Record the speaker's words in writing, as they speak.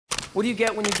What do you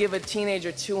get when you give a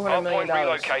teenager $200 million?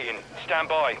 Relocating. Stand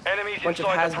by. Enemies Bunch of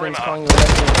inside the has-beens perimeter. calling you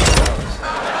lesbians.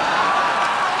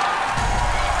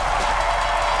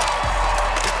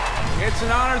 It's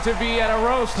an honor to be at a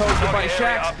roast hosted by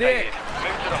Shaq's Dick.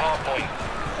 Move to the hard point.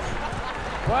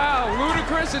 Wow,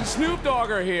 Ludacris and Snoop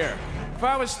Dogg are here. If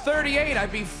I was 38,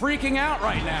 I'd be freaking out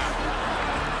right now.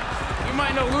 You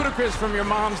might know Ludacris from your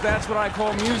mom's That's What I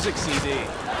Call Music CD.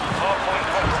 Hard point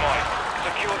compromised.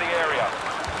 Secure the area.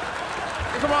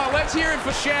 Come on, let's hear it for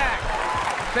Shaq.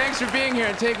 Thanks for being here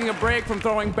and taking a break from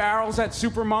throwing barrels at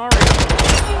Super Mario.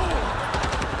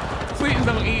 Please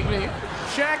don't eat me.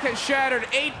 Shaq has shattered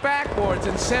 8 backboards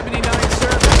and 79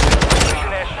 services.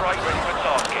 Millionaire strike ready for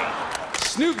tasking.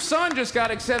 Snoop's son just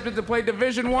got accepted to play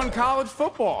Division I college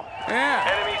football. Yeah.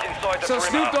 Enemies inside the So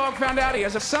perimeter. Snoop Dogg found out he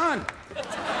has a son.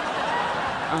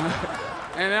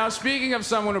 And now, speaking of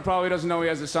someone who probably doesn't know he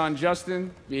has a son,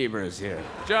 Justin Bieber is here.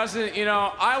 Justin, you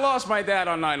know, I lost my dad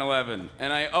on 9/11,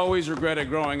 and I always regretted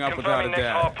growing up without a Confirming next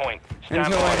dad. hard point. Stand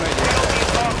Until by. I met you. Build the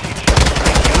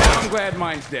advantage. Now I'm glad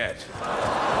mine's dead.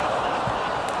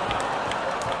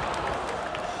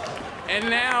 And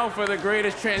now for the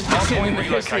greatest transition in the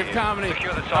history of comedy.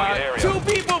 Secure the target area. 2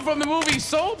 people from the movie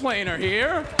Soul Plane are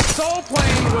here. Soul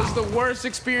Plane was the worst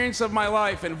experience of my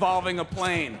life involving a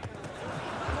plane.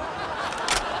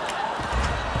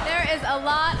 There is a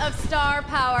lot of star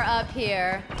power up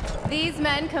here. These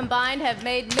men combined have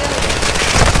made millions of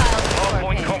child Hard support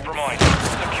point payments. compromised.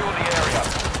 Secure the area.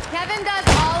 Kevin does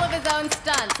all of his own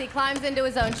stunts. He climbs into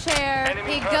his own chair.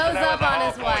 Enemy He goes personnel up at on the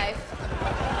his hard point. wife.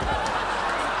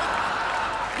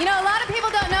 You know, a lot of people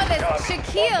don't know this.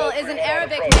 Shaquille is an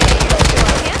Arabic name for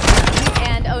handsome,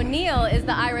 and O'Neal is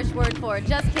the Irish word for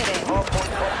just kidding. Hard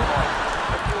point compromised.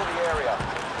 Secure the area.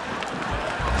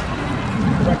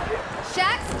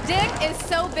 Shaq's dick is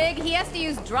so big, he has to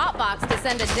use Dropbox to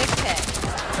send a dick pic.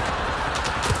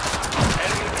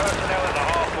 Enemy personnel at the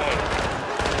hard point.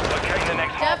 Locate the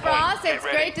next hard Jeff point. Ross, Get it's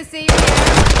ready. great to see you here.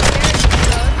 Here at East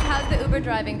Coast. How's the Uber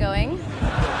driving going?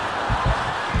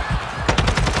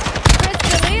 Chris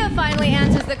D'Elia finally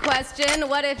answers the question,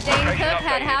 what if Dane Cook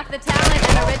had half the talent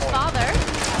and a rich father?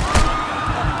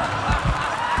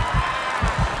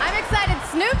 I'm excited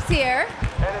Snoop's here.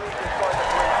 Enemies inside the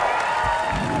perimeter.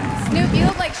 Snoop, you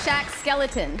look like Shaq's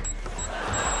skeleton.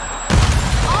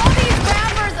 All these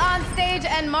rappers on stage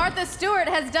and Martha Stewart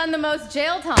has done the most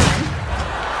jail time.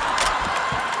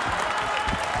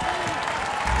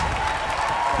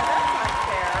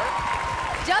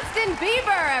 Justin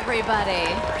Bieber, everybody.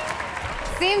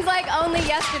 Seems like only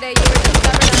yesterday you were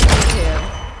discovered on YouTube.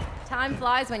 Time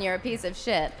flies when you're a piece of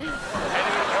shit.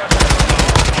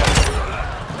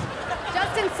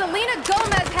 Justin, Selena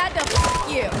Gomez had to f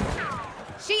you.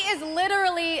 She is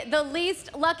literally the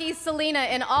least lucky Selena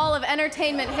in all of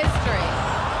entertainment history.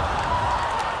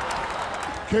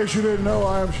 In case you didn't know,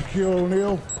 I am Shaquille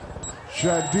O'Neal,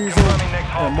 Shaq Diesel, Confirming next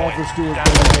hard and point. Martha Stewart.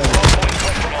 Stand by. Hard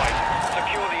point compromised.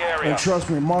 Secure the area. And trust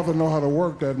me, Martha know how to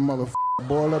work that motherfucker,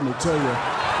 boy, let me tell you.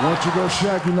 Once you go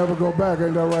Shaq, you never go back,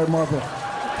 ain't that right, Martha?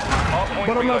 Hard point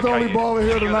But I'm not the only relocated. baller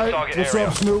here Secure the tonight. target What's area.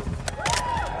 up, Snoop?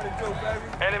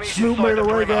 Enemies Snoop inside made a the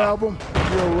reggae perimeter. album.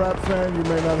 If you're a rap fan, you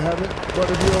may not have it. But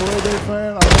if you're a reggae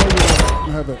fan, I know you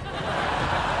don't have it.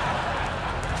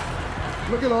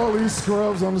 Look at all these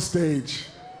scrubs on the stage.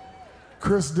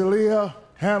 Chris D'Elia,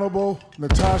 Hannibal,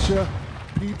 Natasha,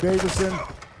 Pete Davidson,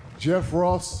 Jeff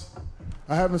Ross.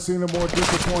 I haven't seen a more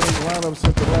disappointing lineup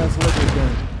since the last Lakers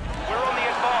game. We're on the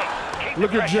advance. Keep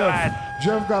Look the at pressure, Jeff. lads.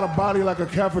 Jeff got a body like a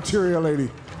cafeteria lady.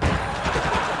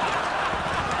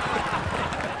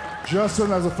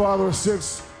 Justin, as a father of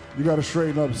 6, you got to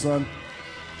straighten up, son.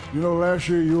 You know, last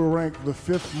year you were ranked the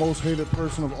 5th most hated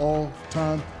person of all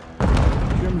time.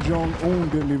 Kim Jong-un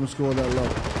didn't even score that low.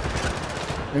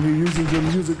 And he uses your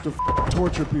music to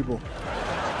torture people.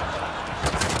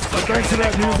 But thanks to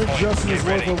that music, Justin is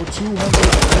worth over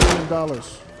 $200 million.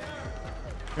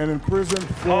 And in prison,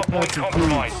 4 Hard point packs of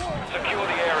compromised. foods. Secure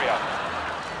the area.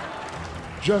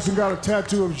 Justin got a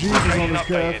tattoo of Jesus on Location his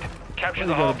updated. calf. Capture You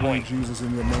the gotta hard bring point. Jesus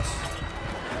in your mess.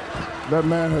 That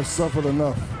man has suffered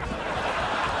enough.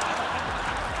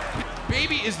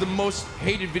 Baby is the most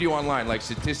hated video online, like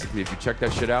statistically, if you check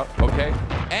that shit out, okay?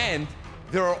 And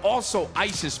there are also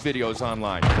ISIS videos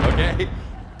online, okay?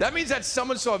 That means that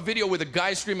someone saw a video with a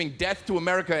guy screaming death to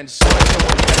America and sliced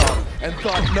someone's head off and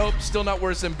thought, nope, still not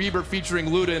worse than Bieber featuring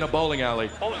Luda in a bowling alley.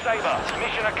 All saber.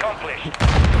 Mission accomplished.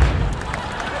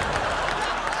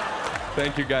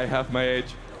 Thank you, guy half my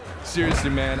age. Seriously,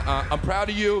 man, I'm proud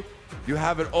of you. You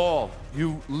have it all.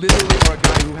 You literally are a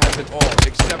guy who has it all,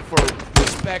 except for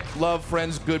respect, love,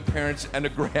 friends, good parents, and a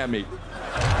Grammy.